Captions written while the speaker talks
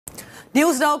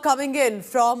News now coming in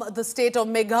from the state of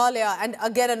Meghalaya, and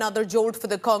again another jolt for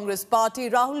the Congress party.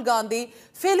 Rahul Gandhi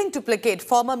failing to placate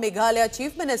former Meghalaya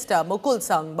Chief Minister Mukul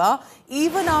Sangma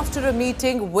even after a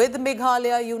meeting with the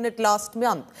Meghalaya unit last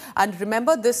month. And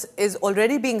remember, this is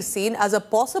already being seen as a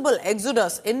possible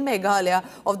exodus in Meghalaya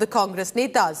of the Congress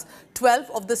netas.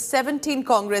 12 of the 17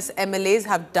 Congress MLAs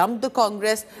have dumped the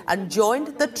Congress and joined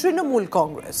the Trinamool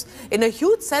Congress. In a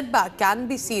huge setback can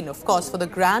be seen, of course, for the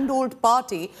grand old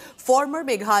party. Former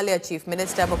Meghalaya Chief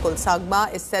Minister Mukul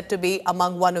Sangma is said to be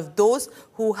among one of those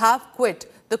who have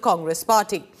quit the Congress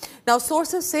party. Now,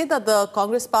 sources say that the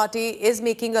Congress party is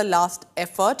making a last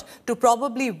effort to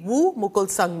probably woo Mukul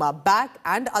Sangma back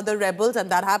and other rebels,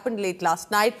 and that happened late last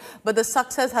night, but the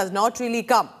success has not really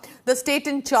come. The state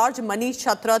in charge, Manish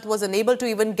Chatrat, was unable to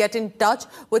even get in touch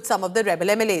with some of the rebel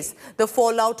MLAs. The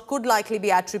fallout could likely be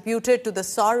attributed to the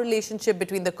sour relationship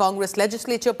between the Congress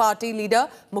legislature party leader,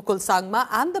 Mukul Sangma,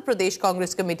 and the Pradesh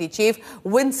Congress Committee chief,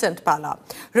 Vincent Pala.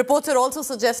 Reports are also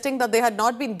suggesting that they had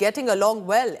not been getting along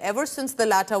well ever since the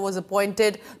latter was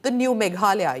appointed the new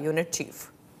Meghalaya unit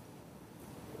chief.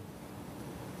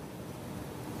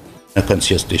 A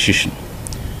conscious decision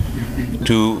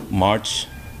to march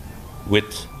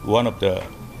with one of the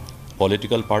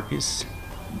political parties,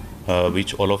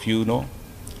 which all of you know,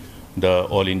 the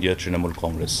All India Trinamool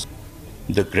Congress,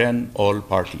 the grand all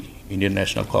party, Indian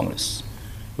National Congress,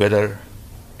 whether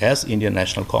as Indian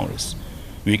National Congress,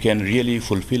 we can really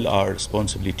fulfill our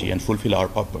responsibility and fulfill our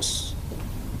purpose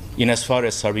in as far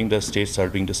as serving the state,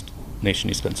 serving the nation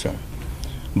is concerned.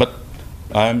 But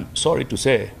I am sorry to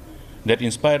say that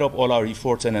in spite of all our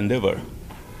efforts and endeavor,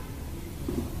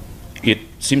 it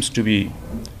seems to be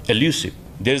elusive.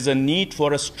 There is a need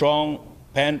for a strong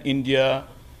pan-India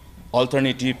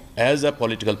alternative as a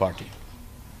political party.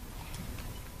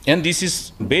 And this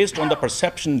is based on the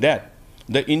perception that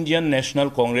the Indian National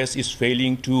Congress is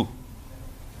failing to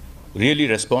really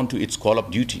respond to its call of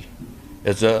duty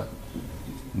as a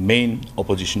main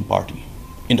opposition party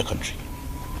in the country.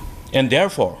 And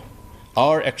therefore,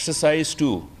 our exercise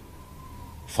to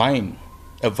find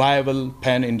a viable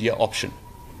pan-India option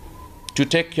to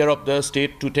take care of the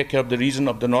state, to take care of the region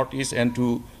of the Northeast, and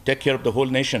to take care of the whole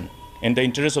nation and the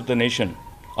interests of the nation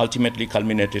ultimately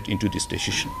culminated into this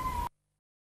decision.